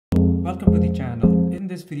welcome to the channel. In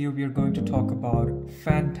this video we are going to talk about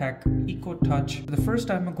Fantech EcoTouch. The first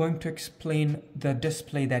time I'm going to explain the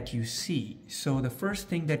display that you see. So the first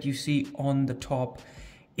thing that you see on the top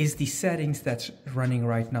is the settings that's running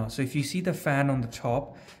right now. So if you see the fan on the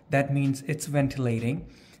top, that means it's ventilating.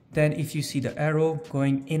 Then if you see the arrow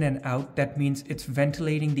going in and out, that means it's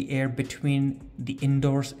ventilating the air between the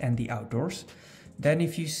indoors and the outdoors. Then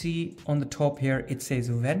if you see on the top here, it says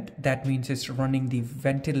vent, that means it's running the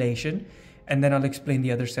ventilation. And then I'll explain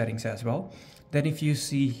the other settings as well. Then if you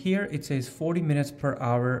see here, it says 40 minutes per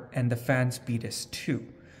hour and the fan speed is 2.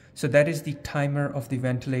 So that is the timer of the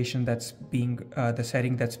ventilation that's being, the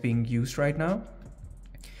setting that's being used right now.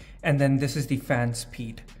 And then this is the fan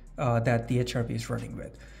speed that the HRV is running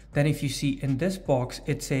with. Then if you see in this box,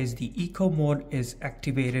 it says the eco mode is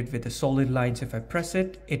activated with the solid lines. If I press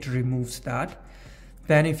it, it removes that.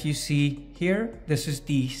 Then if you see here, this is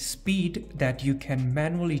the speed that you can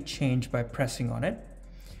manually change by pressing on it.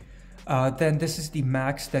 Then this is the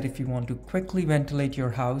max that if you want to quickly ventilate your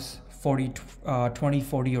house, 20,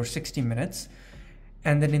 40 or 60 minutes.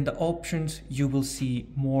 And then in the options, you will see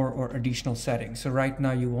more or additional settings. So right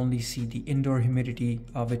now you only see the indoor humidity,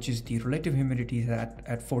 which is the relative humidity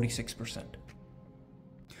at 46%.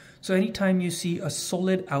 So anytime you see a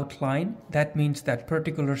solid outline, that means that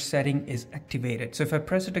particular setting is activated. So if I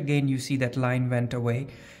press it again, you see that line went away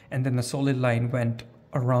and then the solid line went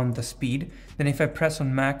around the speed. Then if I press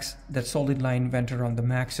on max, that solid line went around the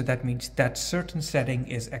max. So that means that certain setting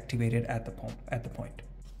is activated at the point.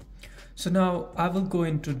 So now I will go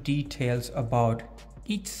into details about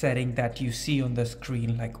each setting that you see on the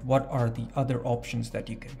screen, like what are the other options that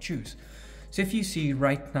you can choose. So if you see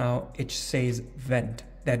right now, it says vent.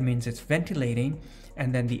 That means it's ventilating,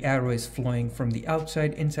 and then the arrow is flowing from the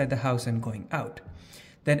outside inside the house and going out.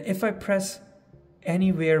 Then if I press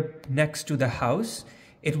anywhere next to the house,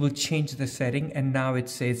 it will change the setting, and now it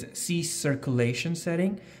says cease circulation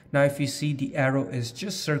setting. Now if you see, the arrow is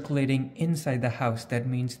just circulating inside the house. That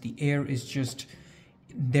means the air is just,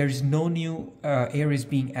 there's no new air is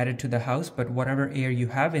being added to the house, but whatever air you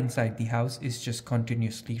have inside the house is just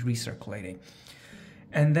continuously recirculating.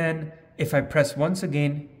 And then if I press once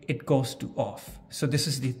again, it goes to off. So this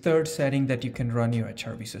is the third setting that you can run your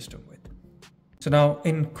HRV system with. So now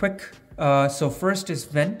in quick, so first is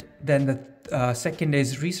vent, then the second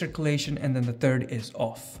is recirculation, and then the third is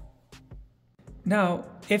off. Now,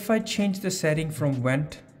 if I change the setting from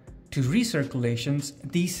vent to recirculations,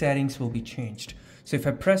 these settings will be changed. So if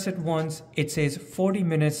I press it once, it says 40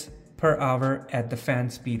 minutes per hour at the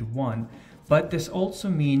fan speed 1. But this also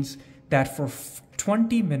means that for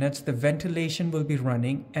 20 minutes, the ventilation will be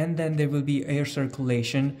running, and then there will be air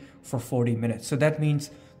circulation for 40 minutes. So that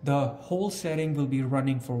means the whole setting will be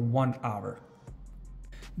running for 1 hour.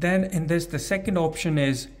 Then in this, the second option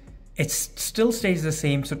is, it still stays the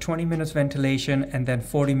same. So 20 minutes ventilation and then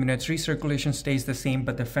 40 minutes recirculation stays the same,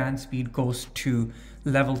 but the fan speed goes to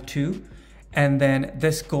level 2. And then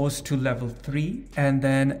this goes to level 3. And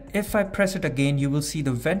then if I press it again, you will see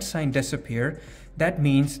the vent sign disappear. That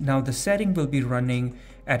means now the setting will be running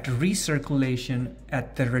at recirculation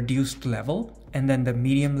at the reduced level, and then the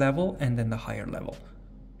medium level, and then the higher level.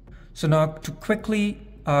 So now to quickly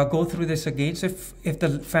go through this again. So if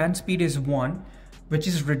the fan speed is 1, which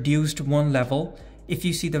is reduced 1 level, if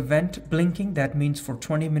you see the vent blinking, that means for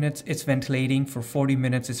 20 minutes it's ventilating, for 40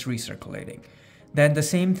 minutes it's recirculating. Then the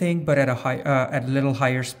same thing, but at a little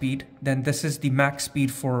higher speed. Then this is the max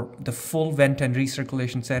speed for the full vent and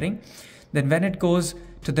recirculation setting. Then when it goes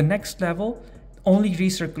to the next level, only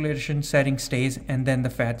recirculation setting stays, and then the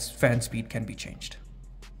fan speed can be changed.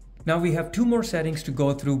 Now we have 2 more settings to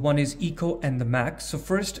go through. One is eco and the max. So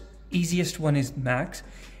first, easiest one is max.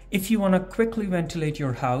 If you want to quickly ventilate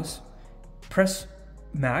your house, press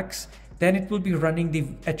max. Then it will be running the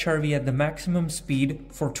HRV at the maximum speed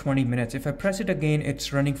for 20 minutes. If I press it again,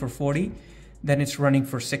 it's running for 40, then it's running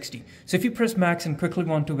for 60. So if you press max and quickly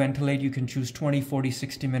want to ventilate, you can choose 20, 40,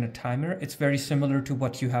 60 minute timer. It's very similar to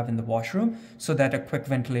what you have in the washroom, so that a quick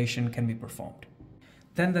ventilation can be performed.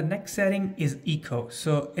 Then the next setting is eco.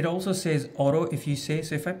 So it also says auto if you say.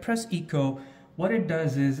 So if I press eco, what it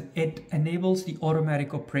does is it enables the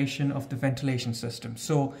automatic operation of the ventilation system.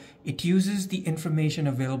 So it uses the information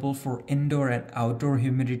available for indoor and outdoor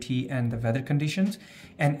humidity and the weather conditions,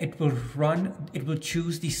 and it will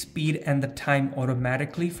choose the speed and the time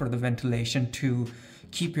automatically for the ventilation to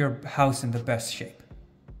keep your house in the best shape.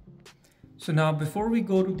 So now before we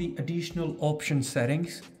go to the additional option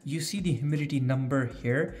settings, you see the humidity number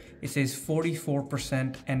here. It says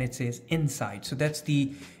 44% and it says inside. So that's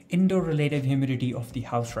the indoor relative humidity of the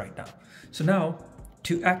house right now. So now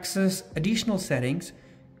to access additional settings,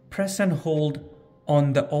 press and hold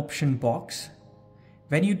on the option box.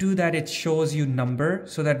 When you do that, it shows you number,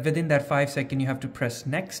 so that within that 5 seconds, you have to press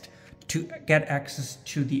next to get access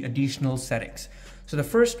to the additional settings. So the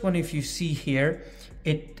first one, if you see here,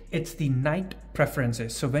 it's the night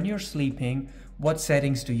preferences. So when you're sleeping, what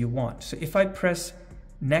settings do you want? So if I press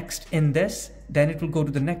next in this, then it will go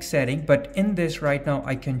to the next setting. But in this right now,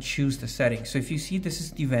 I can choose the settings. So if you see, this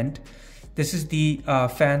is the vent, this is the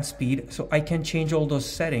fan speed. So I can change all those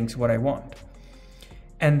settings what I want.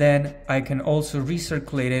 And then I can also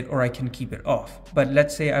recirculate it, or I can keep it off. But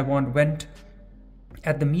let's say I want vent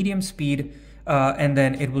at the medium speed, and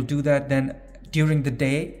then it will do that then during the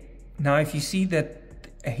day. Now, if you see that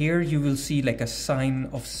here, you will see like a sign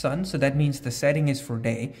of sun. So that means the setting is for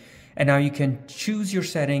day. And now you can choose your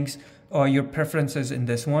settings or your preferences in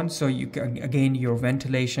this one. So you can, again, your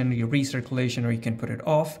ventilation, your recirculation, or you can put it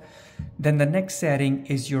off. Then the next setting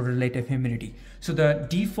is your relative humidity. So the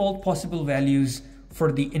default possible values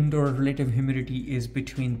for the indoor relative humidity is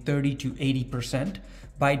between 30 to 80%.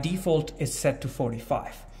 By default, it's set to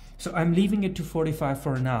 45. So I'm leaving it to 45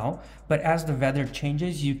 for now, but as the weather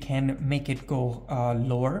changes, you can make it go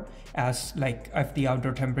lower. As like if the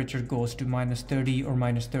outdoor temperature goes to -30 or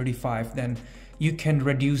 -35, then you can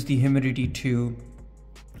reduce the humidity to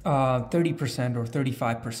 30% or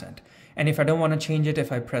 35%. And if I don't want to change it,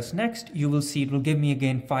 if I press next, you will see it will give me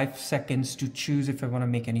again 5 seconds to choose if I want to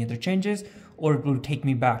make any other changes, or it will take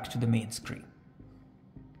me back to the main screen.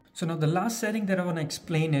 So now the last setting that I want to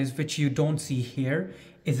explain is, which you don't see here,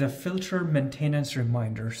 is a filter maintenance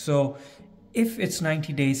reminder. So if it's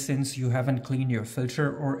 90 days since you haven't cleaned your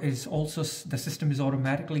filter, or is also the system is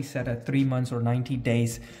automatically set at 3 months or 90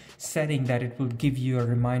 days setting that it will give you a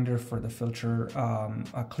reminder for the filter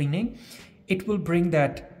cleaning, it will bring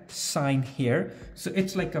that sign here. So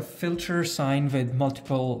it's like a filter sign with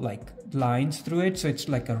multiple like lines through it. So it's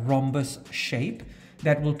like a rhombus shape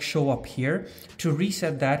that will show up here. To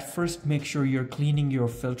reset that, first make sure you're cleaning your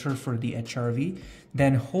filter for the HRV,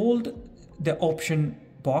 then hold the option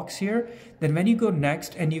box here. Then when you go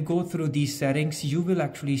next and you go through these settings, you will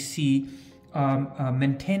actually see a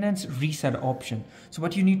maintenance reset option. So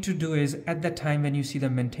what you need to do is, at that time when you see the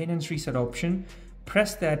maintenance reset option,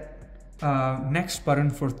 press that next button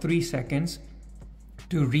for 3 seconds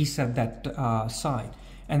to reset that sign.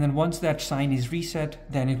 And then once that sign is reset,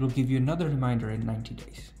 then it will give you another reminder in 90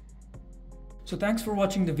 days. So thanks for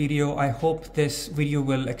watching the video. I hope this video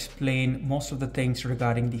will explain most of the things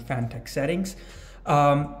regarding the Fantech settings.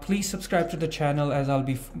 Please subscribe to the channel, as I'll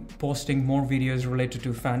be posting more videos related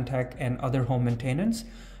to Fantech and other home maintenance.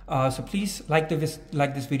 So please like this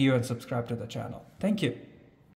video and subscribe to the channel. Thank you.